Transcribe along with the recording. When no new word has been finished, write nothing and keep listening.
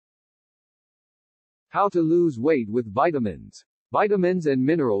How to lose weight with vitamins. Vitamins and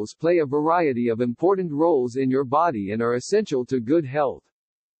minerals play a variety of important roles in your body and are essential to good health.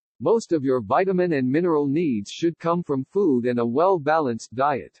 Most of your vitamin and mineral needs should come from food and a well-balanced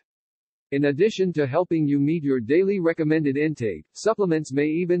diet. In addition to helping you meet your daily recommended intake, supplements may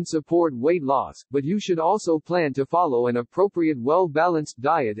even support weight loss, but you should also plan to follow an appropriate well-balanced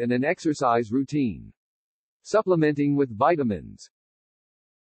diet and an exercise routine. Supplementing with vitamins.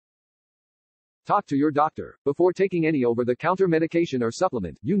 Talk to your doctor. Before taking any over-the-counter medication or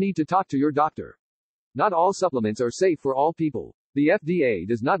supplement, you need to talk to your doctor. Not all supplements are safe for all people. The FDA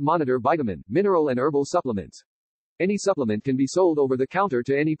does not monitor vitamin, mineral and herbal supplements. Any supplement can be sold over the counter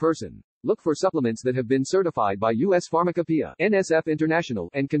to any person. Look for supplements that have been certified by U.S. Pharmacopeia, NSF International,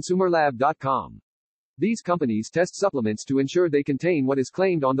 and ConsumerLab.com. These companies test supplements to ensure they contain what is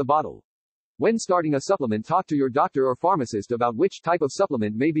claimed on the bottle. When starting a supplement, talk to your doctor or pharmacist about which type of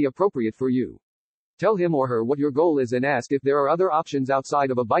supplement may be appropriate for you. Tell him or her what your goal is and ask if there are other options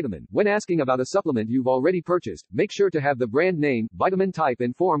outside of a vitamin. When asking about a supplement you've already purchased, make sure to have the brand name, vitamin type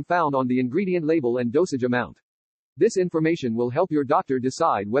and form found on the ingredient label and dosage amount. This information will help your doctor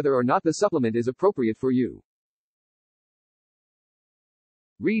decide whether or not the supplement is appropriate for you.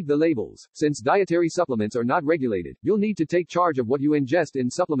 Read the labels. Since dietary supplements are not regulated, you'll need to take charge of what you ingest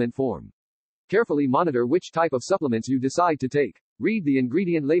in supplement form. Carefully monitor which type of supplements you decide to take. Read the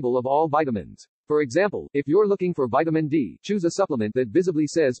ingredient label of all vitamins. For example, if you're looking for vitamin D, choose a supplement that visibly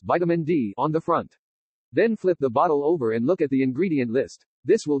says vitamin D on the front. Then flip the bottle over and look at the ingredient list.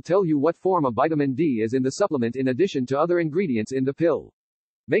 This will tell you what form of vitamin D is in the supplement in addition to other ingredients in the pill.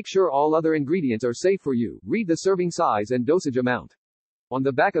 Make sure all other ingredients are safe for you. Read the serving size and dosage amount. On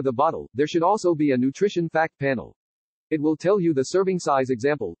the back of the bottle, there should also be a nutrition fact panel. It will tell you the serving size,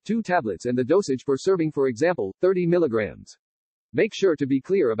 example, 2 tablets, and the dosage per serving, for example, 30 milligrams. Make sure to be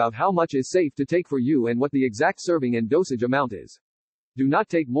clear about how much is safe to take for you and what the exact serving and dosage amount is. Do not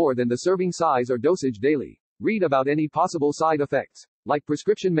take more than the serving size or dosage daily. Read about any possible side effects. Like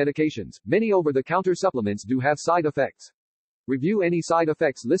prescription medications, many over-the-counter supplements do have side effects. Review any side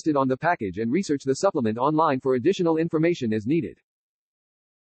effects listed on the package and research the supplement online for additional information as needed.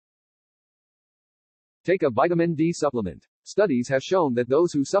 Take a vitamin D supplement. Studies have shown that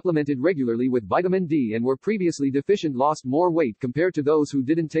those who supplemented regularly with vitamin D and were previously deficient lost more weight compared to those who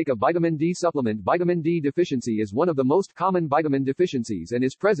didn't take a vitamin D supplement. Vitamin D deficiency is one of the most common vitamin deficiencies and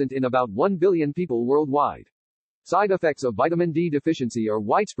is present in about 1 billion people worldwide. Side effects of vitamin D deficiency are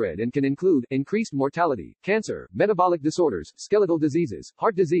widespread and can include increased mortality, cancer, metabolic disorders, skeletal diseases,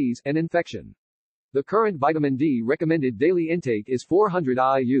 heart disease, and infection. The current vitamin D recommended daily intake is 400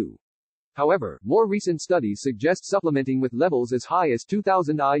 IU. However, more recent studies suggest supplementing with levels as high as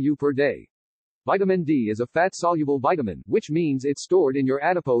 2000 IU per day. Vitamin D is a fat-soluble vitamin, which means it's stored in your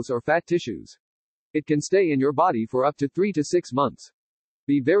adipose or fat tissues. It can stay in your body for up to 3 to 6 months.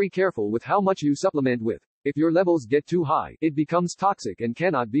 Be very careful with how much you supplement with. If your levels get too high, it becomes toxic and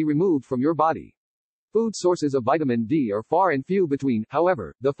cannot be removed from your body. Food sources of vitamin D are far and few between.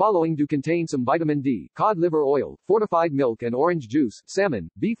 However, the following do contain some vitamin D: cod liver oil, fortified milk and orange juice, salmon,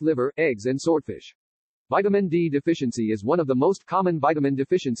 beef liver, eggs and swordfish. Vitamin D deficiency is one of the most common vitamin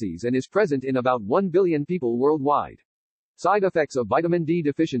deficiencies and is present in about 1 billion people worldwide. Side effects of vitamin D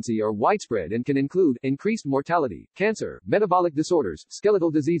deficiency are widespread and can include increased mortality, cancer, metabolic disorders,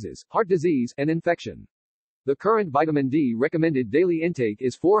 skeletal diseases, heart disease, and infection. The current vitamin D recommended daily intake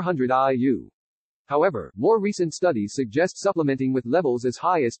is 400 IU. However, more recent studies suggest supplementing with levels as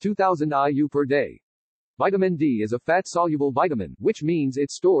high as 2000 IU per day. Vitamin D is a fat-soluble vitamin, which means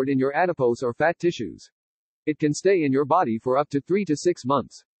it's stored in your adipose or fat tissues. It can stay in your body for up to 3 to 6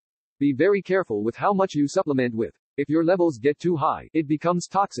 months. Be very careful with how much you supplement with. If your levels get too high, it becomes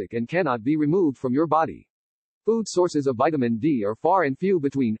toxic and cannot be removed from your body. Food sources of vitamin D are far and few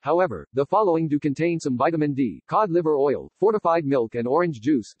between. However, the following do contain some vitamin D: cod liver oil, fortified milk and orange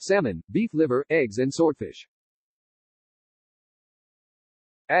juice, salmon, beef liver, eggs and swordfish.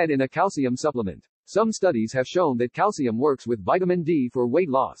 Add in a calcium supplement. Some studies have shown that calcium works with vitamin D for weight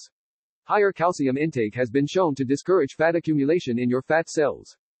loss. Higher calcium intake has been shown to discourage fat accumulation in your fat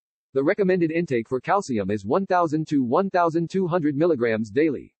cells. The recommended intake for calcium is 1000 to 1200 milligrams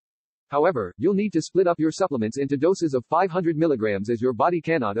daily. However, you'll need to split up your supplements into doses of 500 milligrams as your body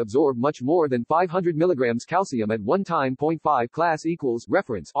cannot absorb much more than 500 milligrams calcium at one time. 0.5 class equals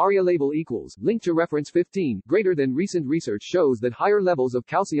reference ARIA label equals link to reference 15 greater than. Recent research shows that higher levels of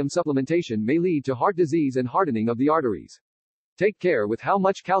calcium supplementation may lead to heart disease and hardening of the arteries. Take care with how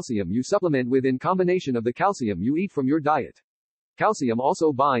much calcium you supplement with in combination of the calcium you eat from your diet. Calcium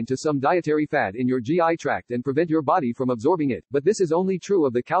also binds to some dietary fat in your GI tract and prevent your body from absorbing it, but this is only true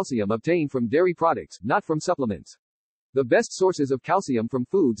of the calcium obtained from dairy products, not from supplements. The best sources of calcium from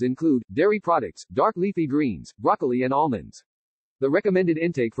foods include dairy products, dark leafy greens, broccoli and almonds. The recommended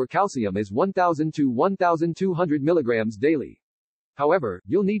intake for calcium is 1,000 to 1,200 milligrams daily. However,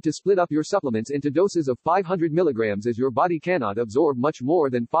 you'll need to split up your supplements into doses of 500 milligrams as your body cannot absorb much more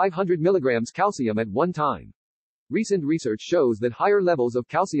than 500 milligrams calcium at one time. Recent research shows that higher levels of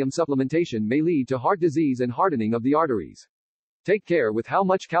calcium supplementation may lead to heart disease and hardening of the arteries. Take care with how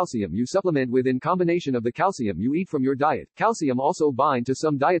much calcium you supplement with in combination of the calcium you eat from your diet. Calcium also binds to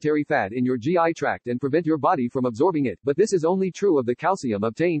some dietary fat in your GI tract and prevent your body from absorbing it, but this is only true of the calcium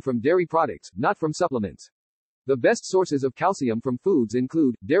obtained from dairy products, not from supplements. The best sources of calcium from foods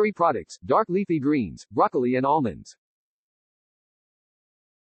include dairy products, dark leafy greens, broccoli and almonds.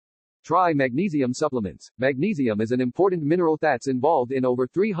 Try magnesium supplements. Magnesium is an important mineral that's involved in over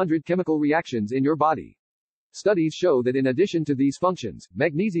 300 chemical reactions in your body. Studies show that in addition to these functions,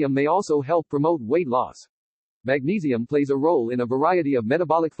 magnesium may also help promote weight loss. Magnesium plays a role in a variety of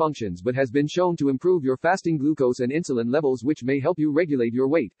metabolic functions but has been shown to improve your fasting glucose and insulin levels, which may help you regulate your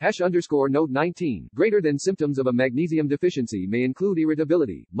weight. #Note 19. Greater than symptoms of a magnesium deficiency may include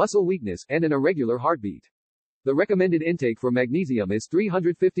irritability, muscle weakness, and an irregular heartbeat. The recommended intake for magnesium is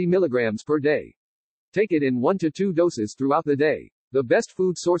 350 milligrams per day. Take it in 1 to 2 doses throughout the day. The best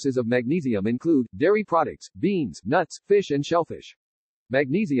food sources of magnesium include dairy products, beans, nuts, fish and shellfish.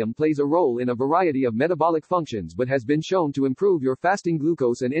 Magnesium plays a role in a variety of metabolic functions but has been shown to improve your fasting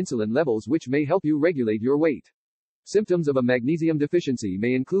glucose and insulin levels, which may help you regulate your weight. Symptoms of a magnesium deficiency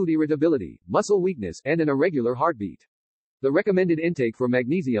may include irritability, muscle weakness, and an irregular heartbeat. The recommended intake for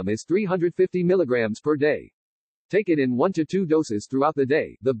magnesium is 350 milligrams per day. Take it in 1 to 2 doses throughout the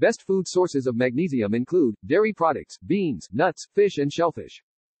day. The best food sources of magnesium include dairy products, beans, nuts, fish and shellfish.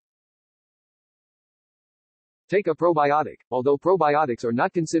 Take a probiotic. Although probiotics are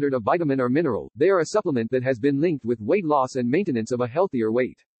not considered a vitamin or mineral, they are a supplement that has been linked with weight loss and maintenance of a healthier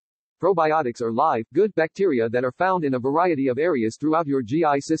weight. Probiotics are live, good bacteria that are found in a variety of areas throughout your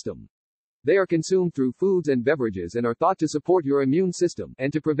GI system. They are consumed through foods and beverages and are thought to support your immune system,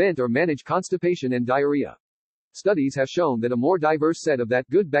 and to prevent or manage constipation and diarrhea. Studies have shown that a more diverse set of that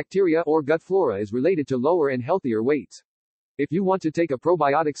good bacteria or gut flora is related to lower and healthier weights. If you want to take a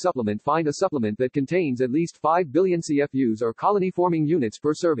probiotic supplement, find a supplement that contains at least 5 billion CFUs or colony-forming units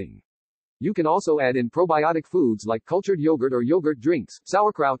per serving. You can also add in probiotic foods like cultured yogurt or yogurt drinks,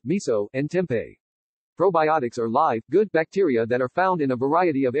 sauerkraut, miso, and tempeh. Probiotics are live, good bacteria that are found in a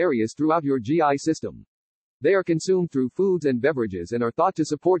variety of areas throughout your GI system. They are consumed through foods and beverages and are thought to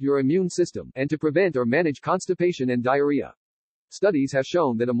support your immune system, and to prevent or manage constipation and diarrhea. Studies have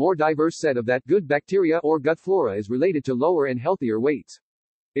shown that a more diverse set of that good bacteria or gut flora is related to lower and healthier weights.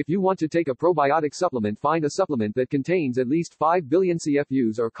 If you want to take a probiotic supplement, find a supplement that contains at least 5 billion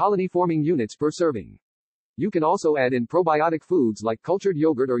CFUs or colony-forming units per serving. You can also add in probiotic foods like cultured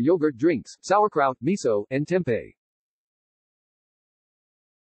yogurt or yogurt drinks, sauerkraut, miso, and tempeh.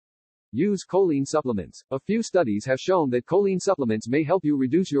 Use choline supplements. A few studies have shown that choline supplements may help you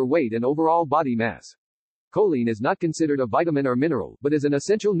reduce your weight and overall body mass. Choline is not considered a vitamin or mineral, but is an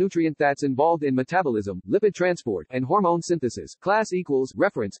essential nutrient that's involved in metabolism, lipid transport, and hormone synthesis. Class equals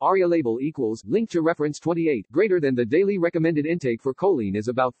reference ARIA label equals link to reference 28. Greater than the daily recommended intake for choline is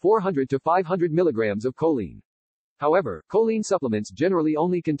about 400 to 500 milligrams of choline. However, choline supplements generally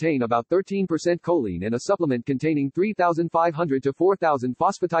only contain about 13% choline, and a supplement containing 3,500 to 4,000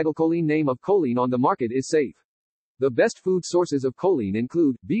 phosphatidylcholine name of choline on the market is safe. The best food sources of choline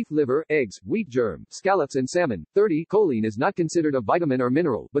include beef liver, eggs, wheat germ, scallops and salmon. 30. Choline is not considered a vitamin or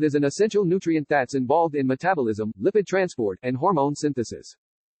mineral, but is an essential nutrient that's involved in metabolism, lipid transport, and hormone synthesis.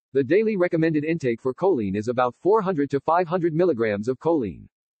 The daily recommended intake for choline is about 400 to 500 milligrams of choline.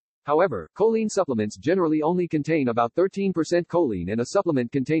 However, choline supplements generally only contain about 13% choline, and a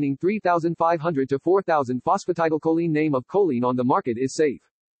supplement containing 3,500 to 4,000 phosphatidylcholine name of choline on the market is safe.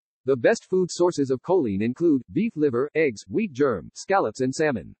 The best food sources of choline include beef liver, eggs, wheat germ, scallops and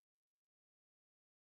salmon.